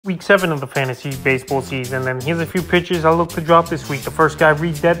week 7 of the fantasy baseball season, and here's a few pitchers I look to drop this week. The first guy,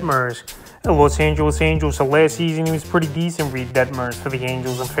 Reed Detmers, the Los Angeles Angels. So last season he was pretty decent, Reed Detmers, for the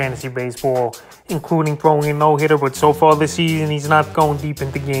Angels in fantasy baseball, including throwing a no-hitter, but so far this season he's not going deep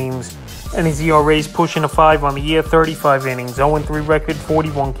into games, and his ERA is pushing a 5 on the year, 35 innings, 0-3 record,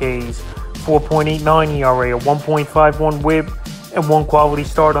 41 Ks, 4.89 ERA, a 1.51 whip, and 1 quality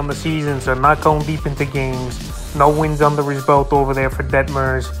start on the season, so not going deep into games. No wins under his belt over there for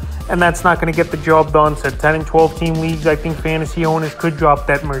Detmers, and that's not going to get the job done. So 10 and 12 team leagues, I think fantasy owners could drop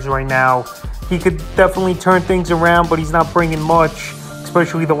Detmers right now. He could definitely turn things around, but he's not bringing much,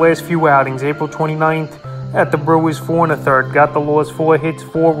 especially the last few outings. April 29th at the Brewers, 4 1/3, got the loss, 4 hits,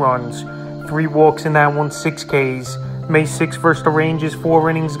 4 runs, 3 walks in that one, 6 Ks. May 6th versus the Rangers, 4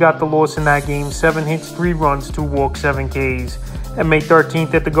 innings, got the loss in that game, 7 hits, 3 runs, 2 walks, 7 Ks. And May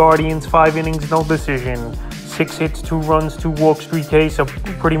 13th at the Guardians, 5 innings, no decision, 6 hits, 2 runs, 2 walks, 3 Ks. So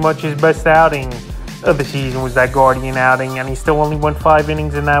pretty much his best outing of the season was that Guardian outing, and he still only went 5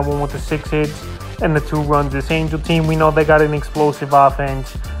 innings in that one with the 6 hits and the 2 runs. This Angel team, we know they got an explosive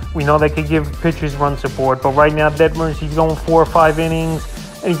offense. We know they could give pitchers run support, but right now Detmers, he's going 4 or 5 innings,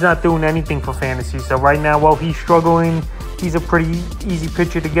 and he's not doing anything for fantasy. So right now, while he's struggling, he's a pretty easy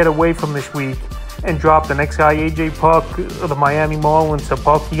pitcher to get away from this week and drop. The next guy, AJ Puk of the Miami Marlins. So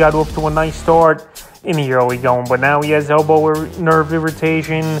Puk, he got off to a nice start in the early going, but now he has elbow nerve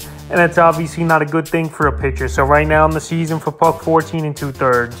irritation, and that's obviously not a good thing for a pitcher. So right now in the season for Puk, 14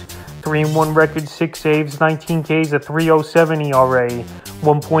 2/3, 3-1 record, 6 saves, 19 Ks, a 3.07 ERA,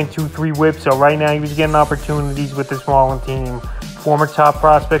 1.23 whip. So right now he was getting opportunities with this Marlin team. Former top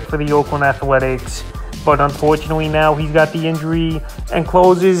prospect for the Oakland Athletics, but unfortunately now he's got the injury, and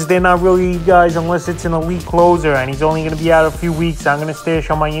closers, they're not really guys unless it's an elite closer, and he's only going to be out a few weeks. I'm going to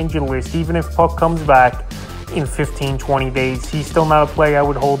stash on my injured list. Even if Puk comes back in 15-20 days, he's still not a player I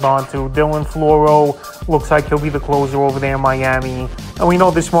would hold on to. Dylan Floro looks like he'll be the closer over there in Miami, and we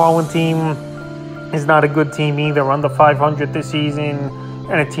know this Marlin team is not a good team either, under 500 this season,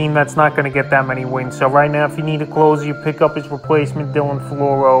 and a team that's not going to get that many wins. So right now, if you need a closer, you pick up his replacement, Dylan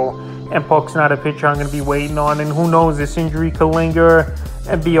Floro. And Puk's not a pitcher I'm going to be waiting on. And who knows, this injury could linger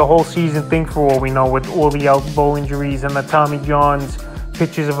and be a whole season thing for all we know, with all the elbow injuries and the Tommy Johns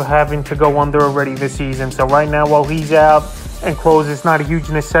pitchers of having to go under already this season. So right now, while he's out and close, it's not a huge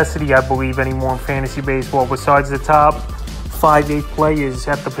necessity, I believe, anymore in fantasy baseball. Besides the top 5-8 players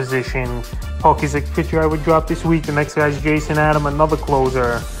at the position, Puk is a pitcher I would drop this week. The next guy is Jason Adam, another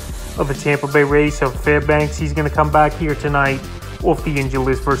closer of the Tampa Bay Rays of Fairbanks. He's going to come back here tonight off the injured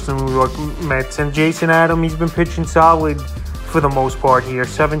list versus the New York Mets. And Jason Adam, he's been pitching solid for the most part here.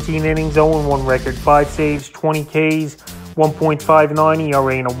 17 innings, 0-1 record, 5 saves, 20 Ks, 1.59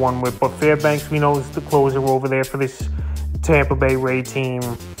 ERA, and a 1 whip. But Fairbanks, we know, is the closer over there for this Tampa Bay Ray team.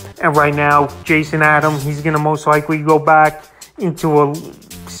 And right now, Jason Adam, he's going to most likely go back into a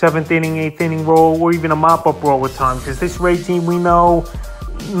 7th inning, 8th inning role, or even a mop-up role at times. Because this Ray team, we know,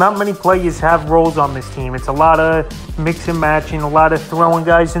 not many players have roles on this team. It's a lot of mix and matching, a lot of throwing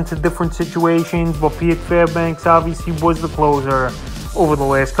guys into different situations. But Pete Fairbanks obviously was the closer over the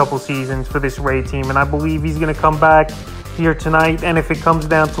last couple seasons for this Ray team, and I believe he's going to come back here tonight. And if it comes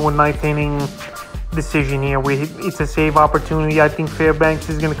down to a 9th inning decision here, where it's a save opportunity, I think Fairbanks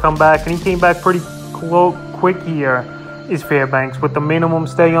is going to come back, and he came back pretty quick here, is Fairbanks, with the minimum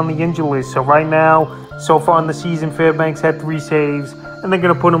stay on the injury list. So right now, so far in the season, Fairbanks had 3 saves, and they're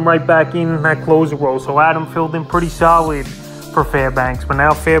going to put him right back in that closer role. So Adam filled in pretty solid for Fairbanks. But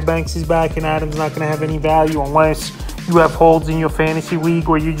now Fairbanks is back, and Adam's not going to have any value unless you have holds in your fantasy league,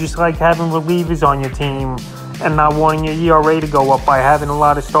 or you just like having relievers on your team and not wanting your ERA to go up by having a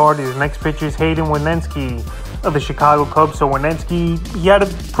lot of starters. Next pitcher is Hayden Wesneski of the Chicago Cubs. So Wesneski, he had a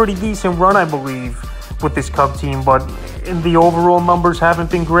pretty decent run, I believe, with this Cub team, but in the overall numbers haven't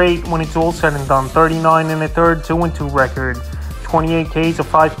been great when it's all said and done. 39 1/3, 2-2 record, 28 Ks, a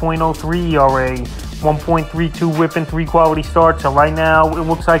 5.03 ERA, 1.32 whip, and 3 quality starts. So right now, it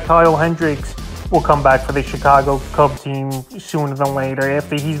looks like Kyle Hendricks will come back for the Chicago Cub team sooner than later,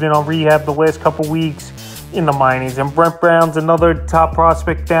 after he's been on rehab the last couple weeks in the minors. And Brent Brown's another top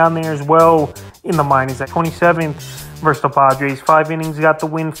prospect down there as well in the minors at 27th versus the Padres. 5 innings, got the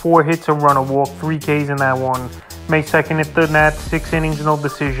win, 4 hits, a run, a walk, 3 Ks in that one. May 2nd at the Nats, 6 innings, no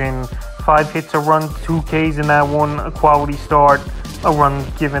decision, 5 hits, a run, 2 Ks in that one, a quality start, a run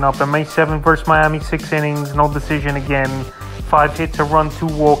given up. And May 7th versus Miami, 6 innings, no decision again, 5 hits, a run, 2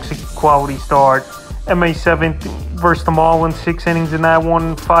 walks, a quality start. And May 7th versus the Marlins, 6 innings in that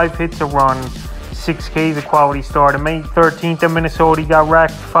one, 5 hits, a run, 6 Ks, a quality start. And May 13th at Minnesota, he got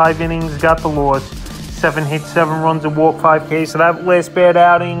racked 5 innings, got the loss, 7 hits, 7 runs, and walk 5K. So that last bad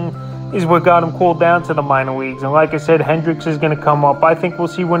outing is what got him called down to the minor leagues. And like I said, Hendricks is going to come up. I think we'll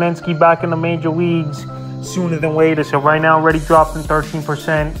see Weninski back in the major leagues sooner than later. So right now, already dropped in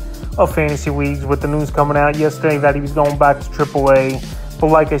 13% of fantasy leagues, with the news coming out yesterday that he was going back to AAA. But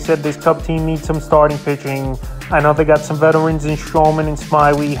like I said, this Cub team needs some starting pitching. I know they got some veterans in Stroman and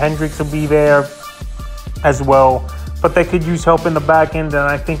Smiley. Hendricks will be there as well. But they could use help in the back end, and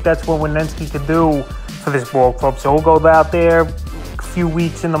I think that's what Weninski could do for this ball club. So he'll go out there a few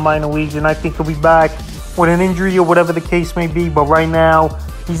weeks in the minor leagues, and I think he'll be back with an injury or whatever the case may be. But right now,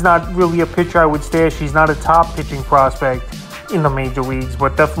 he's not really a pitcher I would stash. He's not a top pitching prospect in the major leagues,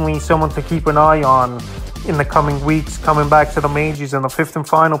 but definitely someone to keep an eye on in the coming weeks, coming back to the majors. And the fifth and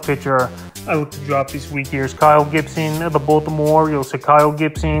final pitcher I look to drop this week here is Kyle Gibson of the Baltimore Orioles. So Kyle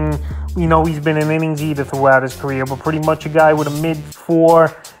Gibson, we know he's been an innings eater throughout his career, but pretty much a guy with a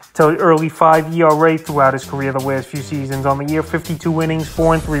mid-4 to early 5 ERA throughout his career the last few seasons. On the year, 52 innings,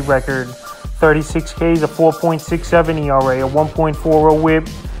 4-3 record, 36 Ks, a 4.67 ERA, a 1.40 whip,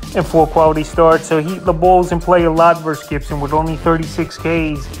 and 4 quality starts. So the ball's in play a lot versus Gibson with only 36 Ks,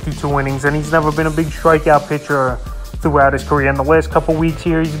 52 innings, and he's never been a big strikeout pitcher throughout his career. In the last couple weeks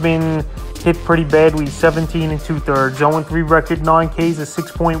here, he's been hit pretty badly, 17 2/3, 0-3 record, 9 Ks, a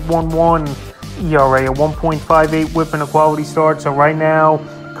 6.11 ERA, a 1.58 whip, and a quality start. So right now,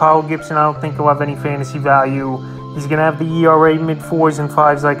 Kyle Gibson, I don't think he'll have any fantasy value. He's going to have the ERA mid-4s and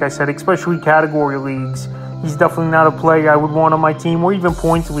 5s, like I said, especially category leagues. He's definitely not a player I would want on my team, or even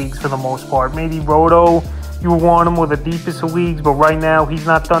points leagues for the most part. Maybe Roto, you would want him with the deepest of leagues, but right now, he's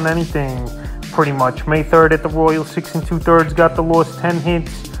not done anything pretty much. May 3rd at the Royals, 6 2/3, got the loss, 10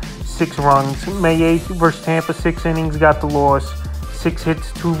 hits, 6 runs. May 8th versus Tampa, 6 innings, got the loss, 6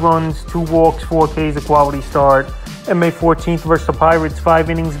 hits, 2 runs, 2 walks, 4 Ks, a quality start. And May 14th versus the Pirates, 5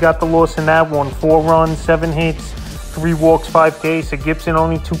 innings, got the loss in that one, 4 runs, 7 hits, 3 walks, 5 Ks. So Gibson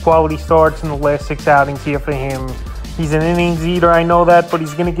only 2 quality starts in the last 6 outings here for him. He's an innings eater, I know that, but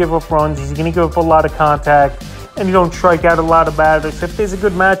he's going to give up runs. He's going to give up a lot of contact, and you don't strike out a lot of batters. If there's a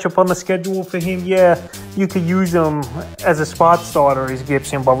good matchup on the schedule for him, yeah, you could use him as a spot starter as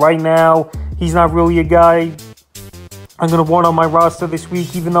Gibson. But right now, he's not really a guy I'm going to want on my roster this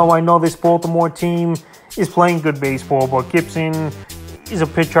week, even though I know this Baltimore team is playing good baseball. But Gibson is a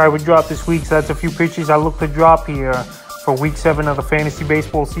pitcher I would drop this week, so that's a few pitches I look to drop here for Week 7 of the fantasy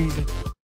baseball season.